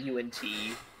 -11 at UNT.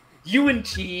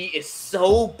 UNT is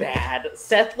so bad.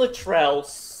 Seth Luttrell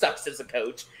sucks as a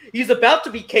coach. He's about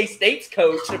to be K-State's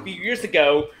coach a few years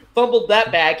ago, fumbled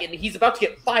that bag, and he's about to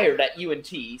get fired at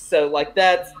UNT. So, like,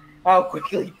 that's how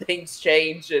quickly things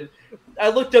change. And I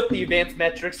looked up the advanced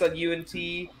metrics on UNT.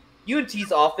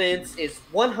 UNT's offense is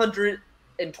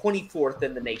 124th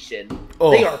in the nation.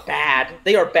 Oh. They are bad.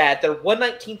 They are bad. They're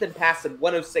 119th in pass and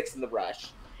 106 in the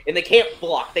rush. And they can't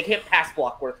block. They can't pass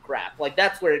block worth crap. Like,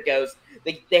 that's where it goes.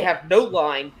 They have no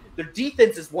line. Their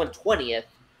defense is 120th.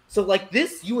 So, like,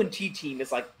 this UNT team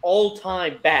is, like,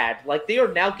 all-time bad. Like, they are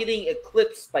now getting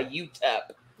eclipsed by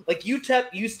UTEP. Like,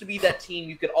 UTEP used to be that team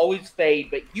you could always fade,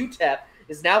 but UTEP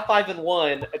is now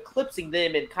 5-1, eclipsing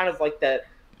them in kind of like the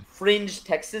fringe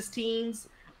Texas teams.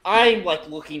 I'm, like,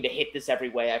 looking to hit this every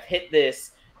way. I've hit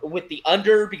this with the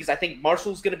under because I think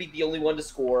Marshall's going to be the only one to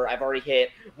score. I've already hit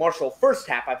Marshall first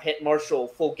half. I've hit Marshall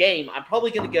full game. I'm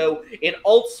probably going to go in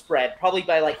alt spread, probably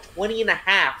by like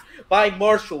 20.5 by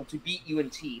Marshall to beat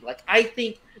UNT. Like, I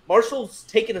think Marshall's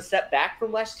taken a step back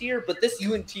from last year, but this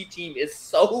UNT team is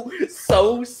so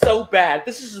bad.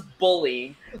 This is just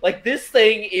bullying. Like, this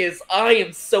thing is, I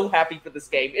am so happy for this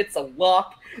game. It's a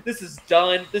lock. This is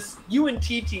done. This UNT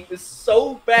team is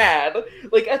so bad.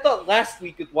 Like, I thought last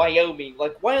week with Wyoming,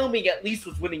 like, Wyoming at least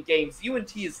was winning games.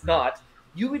 UNT is not.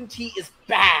 UNT is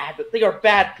bad. They are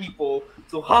bad people.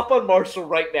 So hop on Marshall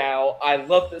right now. I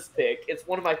love this pick. It's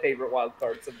one of my favorite wild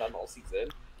cards I've done all season.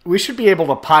 We should be able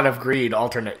to pot of greed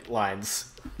alternate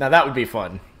lines. Now that would be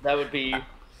fun. That would be.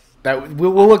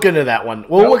 We'll look into that one.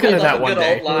 We'll look into that one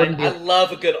day. I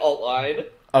love a good alt line.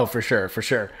 Oh, for sure.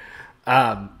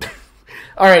 All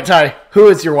right, Ty. Who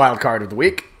is your wild card of the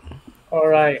week? All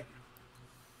right.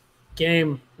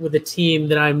 Game with a team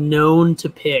that I'm known to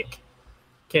pick.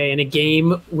 Okay, and a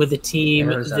game with a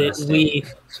team Arizona that State. we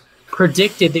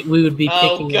predicted that we would be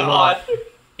picking a lot.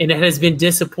 And it has been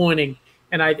disappointing.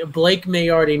 And Blake may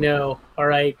already know, all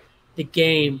right, the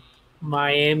game,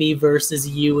 Miami versus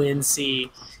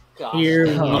UNC. Gosh. Here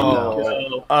we Oh.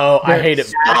 go. Oh, I hate it.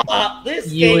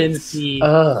 This game. UNC.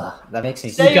 That makes me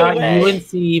Stay We sick. got away.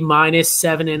 UNC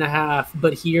 -7.5,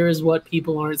 but here's what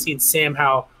people aren't seeing. Sam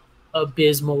Howell,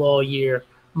 abysmal all year.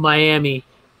 Miami,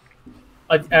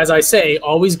 as I say,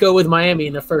 always go with Miami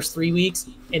in the first 3 weeks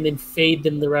and then fade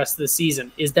them the rest of the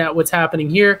season. Is that what's happening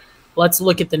here? Let's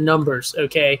look at the numbers,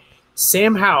 okay?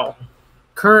 Sam Howell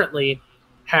currently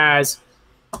has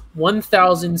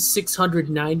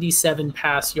 1,697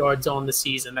 pass yards on the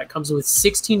season. That comes with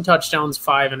 16 touchdowns,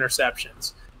 5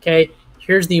 interceptions. Okay,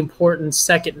 here's the important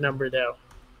second number, though.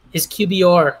 His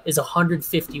QBR is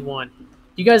 151.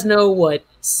 You guys know what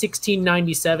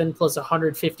 1697 plus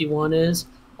 151 is?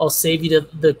 I'll save you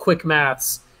the quick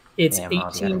maths. It's Damn, I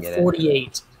was gonna get it.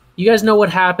 1848. You guys know what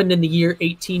happened in the year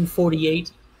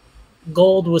 1848?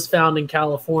 Gold was found in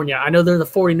California. I know they're the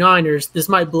 49ers. This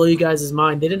might blow you guys'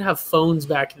 mind. They didn't have phones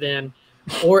back then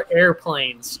or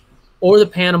airplanes or the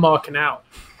Panama Canal.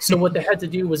 So what they had to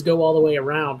do was go all the way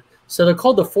around. So they're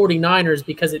called the 49ers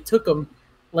because it took them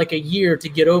like a year to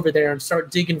get over there and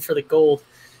start digging for the gold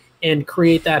and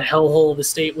create that hellhole of a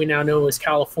state we now know as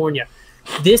California.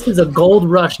 This is a gold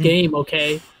rush game,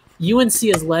 okay? UNC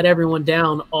has let everyone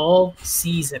down all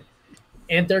season.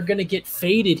 And they're going to get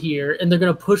faded here, and they're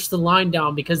going to push the line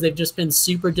down because they've just been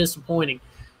super disappointing.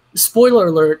 Spoiler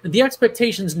alert, the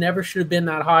expectations never should have been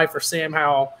that high for Sam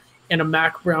Howell and a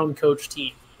Mac Brown coach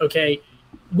team, okay?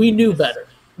 We knew better.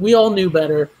 We all knew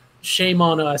better. Shame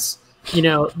on us. You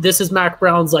know, this is Mac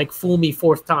Brown's, like, fool me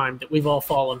fourth time that we've all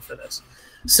fallen for this.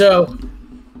 So,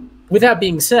 with that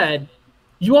being said,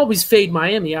 you always fade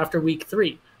Miami after week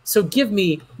 3. So give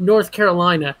me North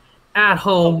Carolina at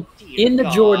home in the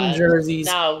Jordan jerseys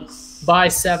No, by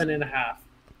 7.5.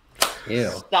 Ew.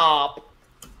 stop.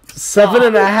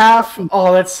 7.5.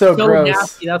 Oh, that's so So gross.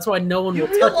 nasty. That's why no one You will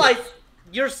touch it. realize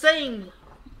you're saying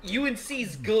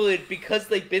UNC's good because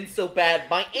they've been so bad.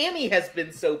 Miami has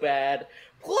been so bad.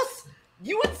 Plus,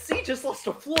 UNC just lost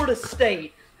to Florida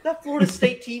State. That Florida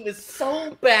State team is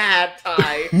so bad,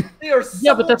 Ty. They are so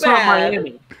Yeah, but that's bad. not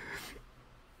Miami.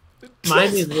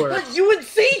 Miami's worse. But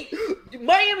UNC,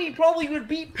 Miami probably would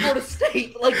beat Florida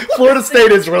State. Like Florida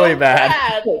State is really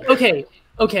bad.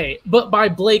 Okay, but by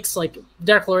Blake's like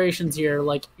declarations here,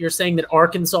 like you're saying that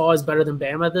Arkansas is better than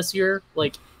Bama this year.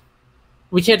 Like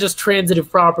we can't just transitive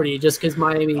property just because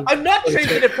Miami. I'm not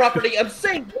transitive property. I'm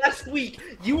saying last week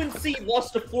UNC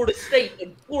lost to Florida State,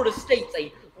 and Florida State's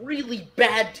a really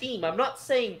bad team. I'm not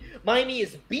saying Miami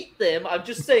has beat them. I'm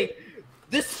just saying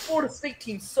this Florida State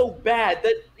team's so bad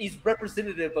that is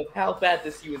representative of how bad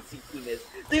this UNC team is.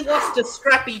 They lost to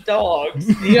scrappy dogs.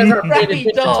 You guys are paying Scrappy attention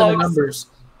to the dogs. numbers.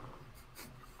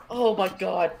 Oh my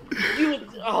god.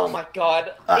 Oh my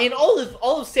god. And all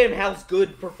of Sam Howell's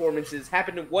good performances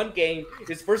happened in one game.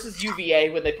 It's versus UVA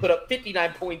when they put up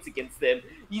 59 points against them.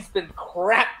 He's been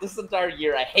crap this entire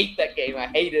year. I hate that game. I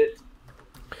hate it.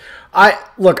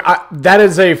 That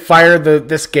is a fire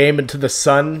this game into the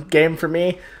sun game for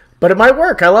me. But it might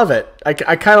work. I love it.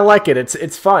 I kind of like it.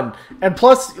 It's fun. And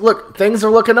plus, look, things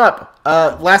are looking up.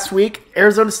 Last week,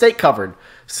 Arizona State covered.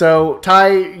 So,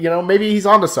 Ty, maybe he's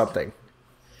onto something.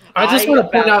 I just want to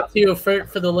point out to you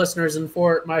for the listeners and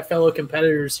for my fellow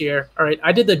competitors here. All right,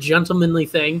 I did the gentlemanly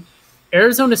thing.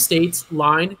 Arizona State's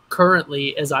line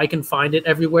currently, as I can find it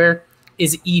everywhere,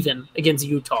 is even against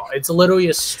Utah. It's literally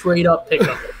a straight-up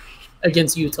pickup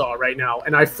against Utah right now.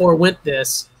 And I forewent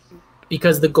this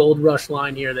because the Gold Rush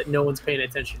line here that no one's paying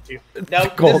attention to. No,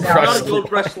 this is not a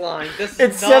Gold Rush line. This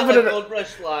is not a Gold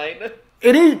Rush line.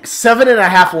 It is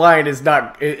 7.5 line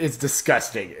is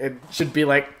disgusting. It should be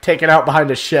taken out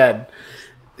behind a shed.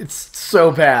 It's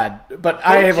so bad. But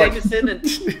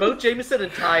both Jameson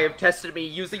and Ty have tested me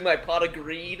using my pot of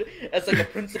greed as a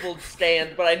principled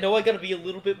stand, but I know I gotta be a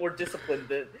little bit more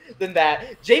disciplined than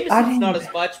that. Jameson's not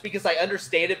as much because I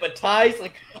understand it, but Ty's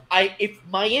if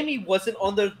Miami wasn't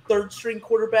on their third string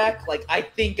quarterback, I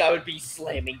think I would be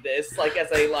slamming this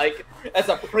as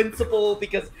a principle,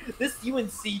 because this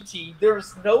UNC team,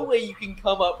 there's no way you can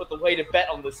come up with a way to bet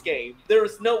on this game. There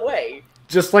is no way.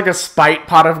 Just a spite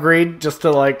pot of greed, just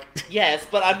to Yes,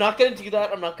 but I'm not gonna do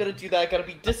that. I gotta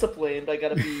be disciplined. I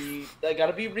gotta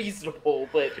be reasonable.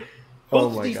 But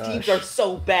both of these teams are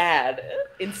so bad.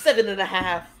 In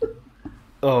 7.5.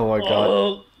 Oh my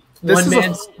god!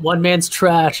 One man's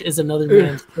trash is another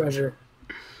man's treasure.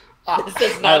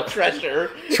 This is not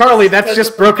treasure. Charlie, that's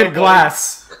just broken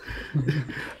glass.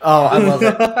 Oh, I love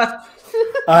it.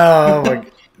 Oh my!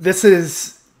 This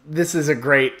is a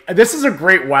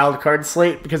great wild card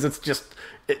slate because it's just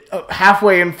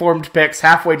halfway informed picks,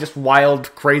 halfway just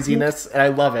wild craziness, and I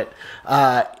love it.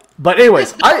 But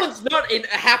anyways, this one's not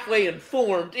halfway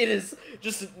informed. It is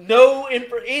just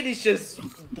it is just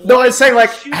no. I was saying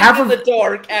half of the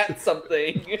dark at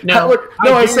something. I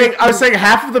was saying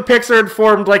half of the picks are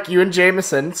informed like you and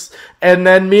Jameson's, and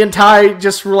then me and Ty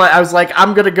just I was like,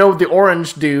 I'm gonna go with the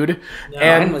orange dude. No,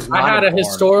 and I had a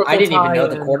historical. I didn't even know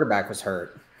the quarterback was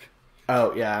hurt.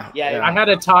 Oh yeah. I had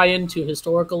a tie-in to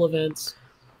historical events.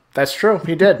 That's true.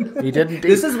 He did. He did indeed.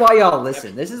 This is why y'all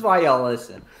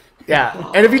listen.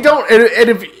 Yeah, and if you don't,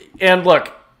 and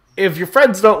look, if your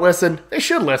friends don't listen, they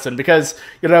should listen because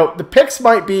the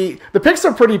picks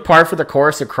are pretty par for the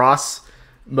course across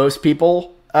most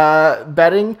people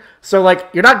betting. So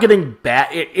you're not getting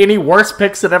any worse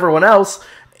picks than everyone else,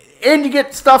 and you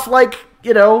get stuff like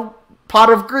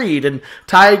pot of greed and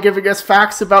Ty giving us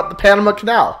facts about the Panama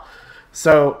Canal.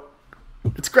 So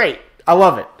it's great. I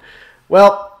love it.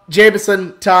 Well,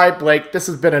 Jameson, Ty, Blake, this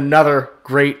has been another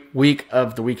great week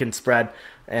of the Weekend Spread,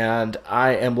 and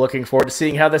I am looking forward to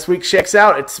seeing how this week shakes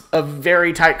out. It's a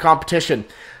very tight competition.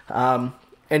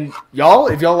 And y'all,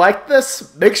 if y'all like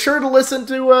this, make sure to listen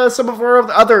to some of our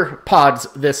other pods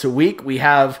this week. We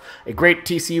have a great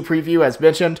TCU preview, as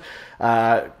mentioned,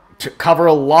 to cover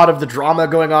a lot of the drama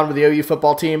going on with the OU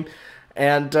football team.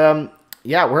 And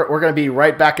we're going to be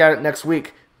right back at it next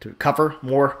week to cover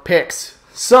more picks.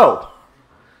 So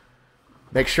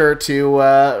make sure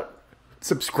to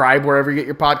subscribe wherever you get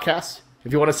your podcasts.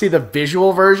 If you want to see the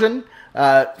visual version,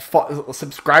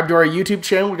 subscribe to our YouTube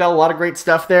channel. We got a lot of great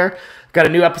stuff there. Got a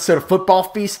new episode of Football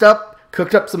Feast up.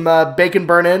 Cooked up some bacon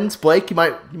burn-ins. Blake, you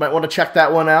might want to check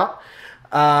that one out.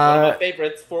 One of my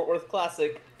favorites, Fort Worth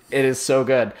Classic. It is so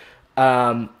good.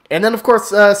 And then of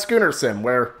course Schooner Sim,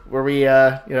 where we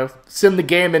sim the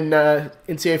game in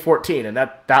NCAA 14, and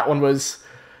that one was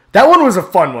a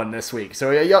fun one this week.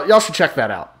 So y'all should check that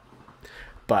out.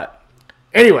 But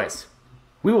anyways,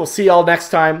 we will see y'all next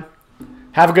time.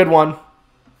 Have a good one.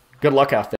 Good luck out there.